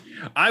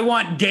I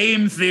want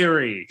game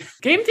theory.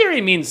 Game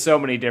theory means so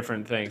many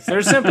different things.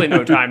 There's simply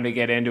no time to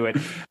get into it.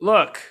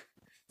 Look,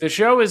 the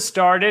show has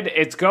started.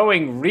 It's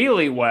going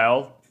really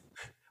well.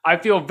 I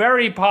feel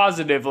very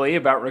positively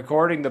about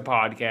recording the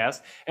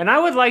podcast, and I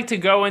would like to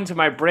go into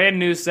my brand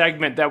new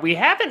segment that we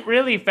haven't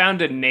really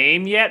found a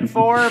name yet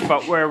for,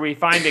 but where we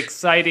find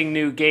exciting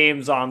new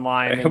games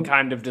online and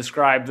kind of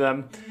describe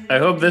them. I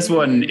hope this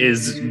one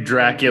is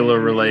Dracula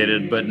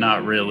related, but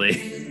not really.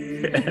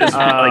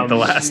 Like the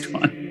last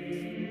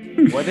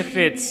one. What if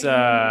it's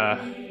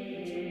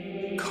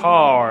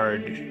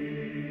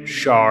card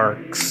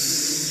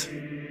sharks?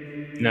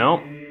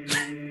 No.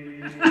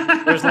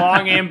 There's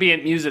long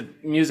ambient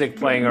music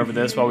playing over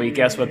this while we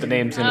guess what the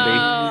name's going to be.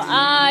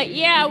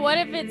 Yeah, what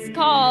if it's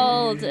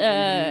called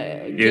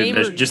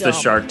Gamer Just the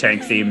Shark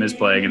Tank theme is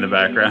playing in the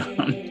background.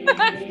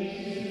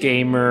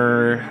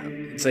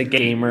 It's like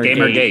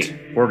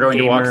Gamergate. We're going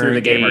to walk through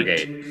the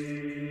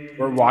Gamergate.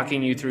 We're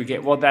walking you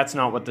through Well, that's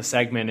not what the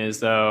segment is,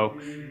 though.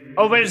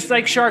 Oh, but it's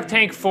like Shark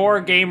Tank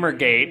 4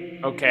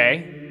 Gamergate.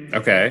 Okay.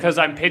 Because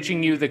I'm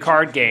pitching you the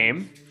card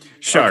game.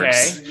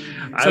 Sharks. Okay.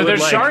 So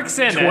there's sharks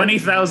in it.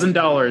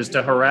 $20,000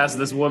 to harass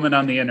this woman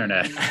on the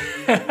internet.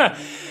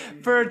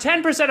 For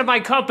 10% of my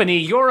company,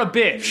 you're a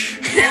bitch.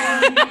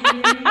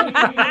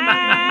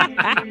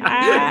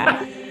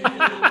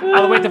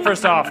 I'll wait the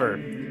first offer.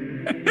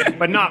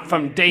 But not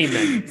from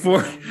Damon.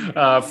 For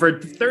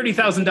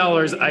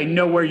 $30,000, I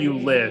know where you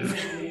live.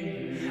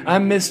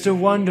 I'm Mr.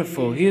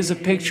 Wonderful. Here's a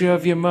picture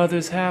of your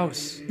mother's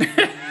house.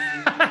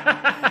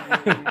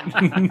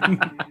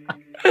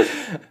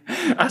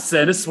 I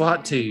sent a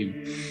SWAT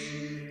team.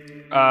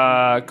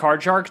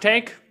 Card Shark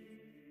Tank?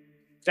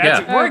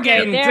 We're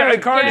getting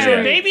Card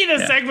Shark. Maybe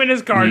the segment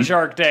is Card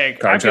Shark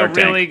Tank. I feel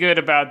really good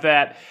about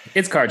that.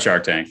 It's Card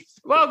Shark Tank.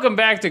 Welcome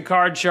back to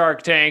Card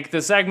Shark Tank,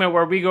 the segment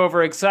where we go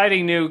over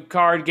exciting new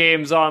card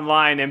games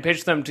online and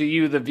pitch them to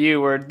you, the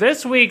viewer.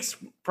 This week's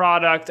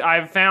product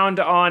I've found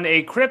on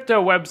a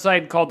crypto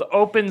website called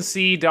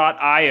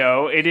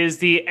OpenSea.io. It is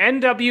the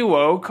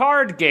NWO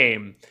card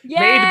game. Made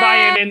by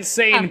an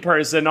insane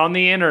person on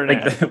the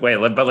internet.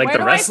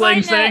 The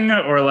wrestling thing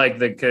or like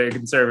the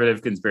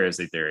conservative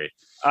conspiracy theory?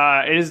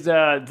 It is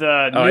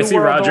the New I see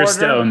World Roger Order.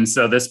 Stone,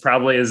 so this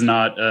probably is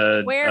not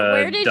a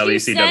where did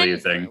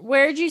WCW thing.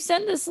 Where did you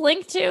send this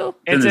link to?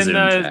 It's in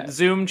the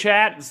Zoom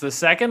chat. It's the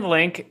second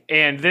link,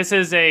 and this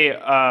is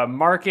a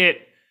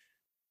market.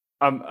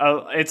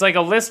 It's like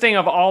a listing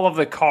of all of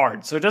the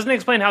cards. So it doesn't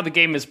explain how the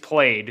game is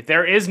played.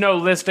 There is no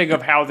listing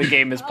of how the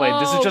game is played.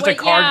 This is just a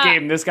card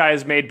game this guy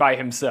has made by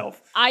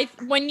himself.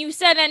 When you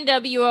said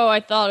NWO, I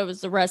thought it was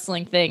the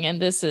wrestling thing,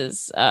 and this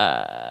is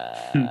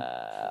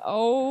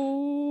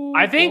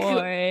I think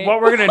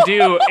what we're gonna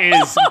do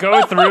is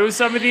go through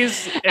some of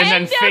these and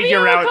then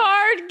figure out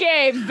card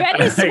game.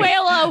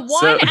 Venezuela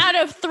 1 out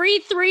of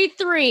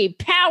 333.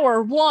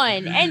 Power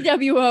 1.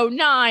 NWO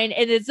 9,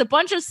 and it's a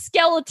bunch of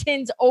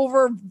skeletons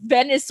over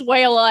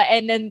Venezuela,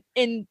 and then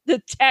in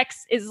the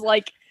text is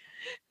like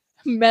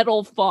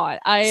metal font.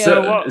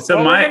 What we're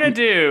going to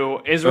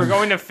do is we're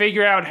going to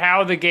figure out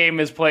how the game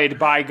is played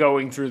by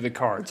going through the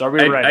cards. Are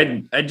we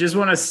ready? I just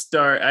want to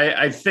start.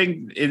 I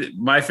think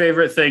my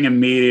favorite thing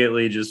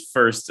immediately, just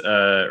first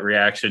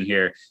reaction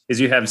here, is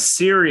you have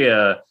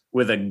Syria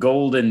with a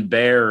golden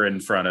bear in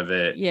front of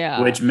it,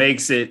 which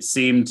makes it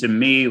seem to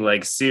me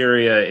like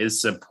Syria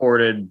is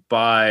supported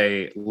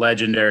by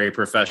legendary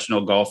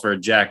professional golfer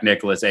Jack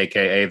Nicklaus,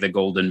 aka the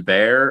Golden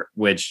Bear,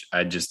 which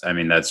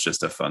that's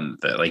just a fun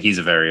thing. Like, he's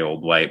a very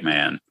old white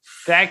man.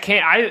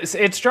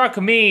 It struck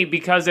me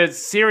because it's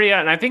Syria,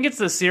 and I think it's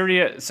the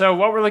Syria. So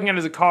what we're looking at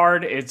is a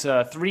card. It's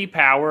 3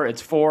 power. It's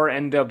 4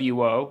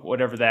 NWO,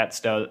 whatever that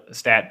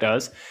stat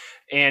does.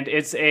 And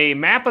it's a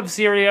map of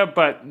Syria,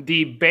 but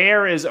the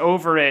bear is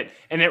over it.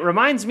 And it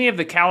reminds me of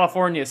the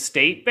California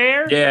state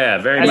bear. Yeah,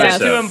 very much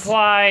so. To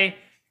imply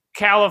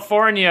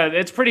California,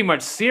 it's pretty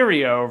much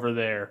Syria over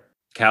there.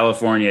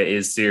 California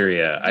is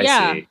Syria.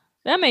 I see.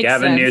 That makes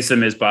sense. Gavin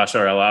Newsom is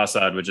Bashar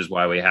al-Assad, which is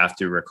why we have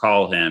to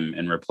recall him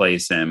and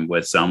replace him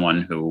with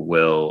someone who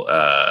will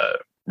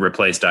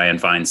replace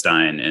Dianne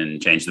Feinstein and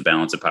change the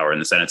balance of power in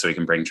the Senate so he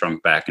can bring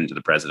Trump back into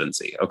the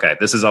presidency. Okay,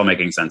 this is all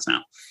making sense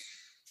now.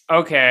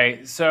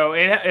 Okay, so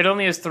it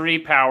only has 3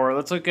 power.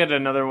 Let's look at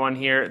another one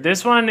here.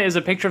 This one is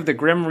a picture of the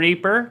Grim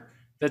Reaper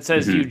that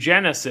says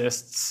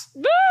eugenicists.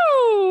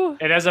 Woo!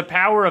 It has a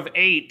power of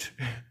 8,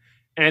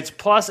 and it's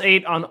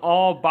 +8 on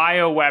all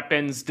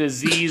bioweapons,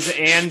 disease,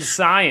 and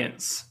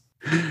science.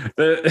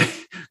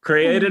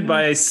 Created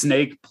by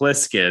Snake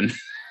Plissken.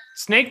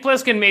 Snake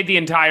Plissken made the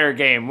entire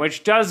game,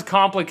 which does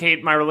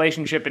complicate my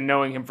relationship in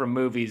knowing him from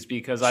movies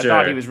because I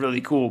thought he was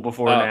really cool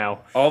before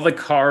now. All the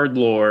card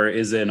lore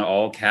is in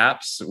all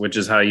caps, which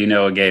is how you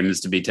know a game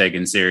is to be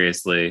taken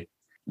seriously.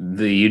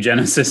 The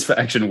eugenicist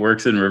faction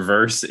works in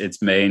reverse.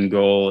 Its main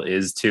goal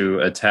is to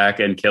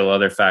attack and kill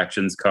other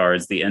factions'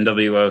 cards. The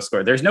NWO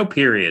score, there's no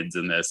periods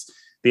in this.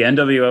 The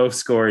NWO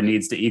score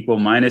needs to equal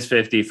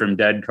 -50 from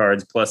dead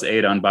cards,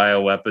 +8 on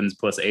bioweapons,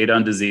 +8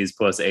 on disease,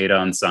 +8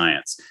 on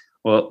science.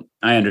 Well,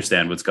 I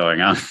understand what's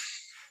going on.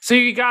 So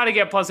you got to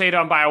get +8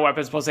 on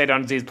bioweapons, +8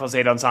 on disease,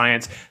 +8 on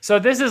science. So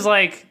this is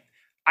like,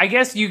 I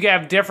guess you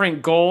have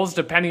different goals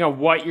depending on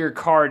what your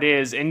card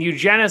is. And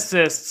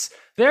eugenicists,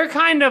 they're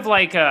kind of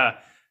like a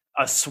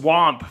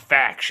swamp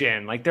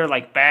faction. Like they're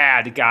like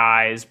bad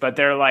guys, but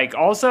they're like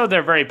also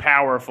they're very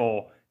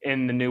powerful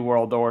in the New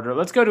World Order.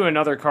 Let's go to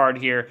another card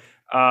here.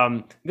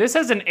 This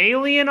has an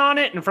alien on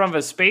it in front of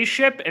a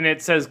spaceship, and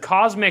it says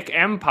Cosmic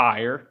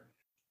Empire.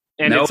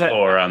 And no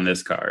lore on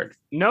this card.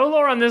 No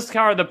lore on this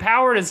card. The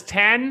power is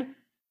 10,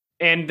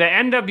 and the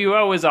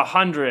NWO is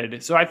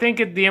 100. So I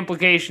think the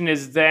implication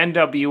is the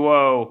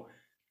NWO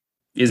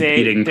is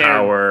beating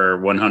power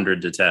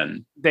 100 to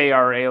 10. They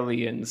are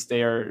aliens.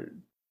 They are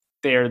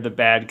the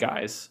bad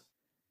guys.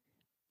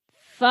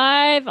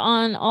 5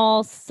 on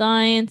all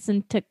science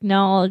and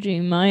technology,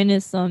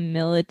 minus on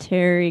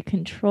military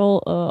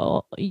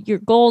control. Your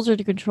goals are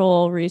to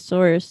control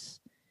resource.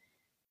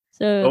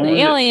 So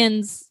the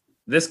aliens.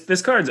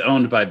 This card's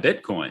owned by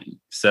Bitcoin.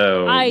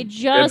 So I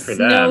just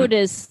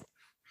noticed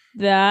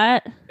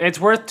that. It's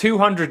worth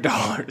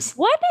 $200.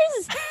 What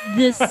is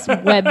this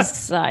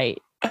website?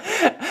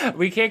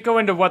 We can't go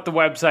into what the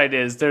website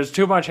is. There's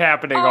too much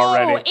happening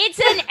already. It's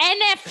an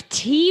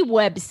NFT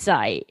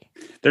website.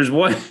 There's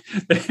one.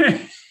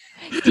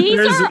 These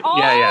are all.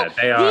 Yeah,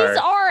 they are. These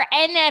are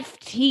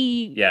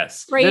NFT.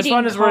 Yes. This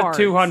one is worth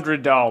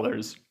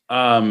 $200.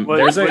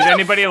 Would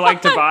anybody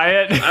like to buy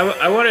it?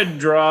 I want to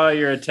draw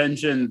your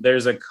attention.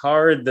 There's a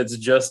card that's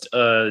just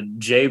a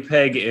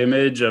JPEG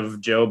image of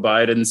Joe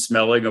Biden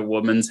smelling a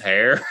woman's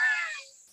hair.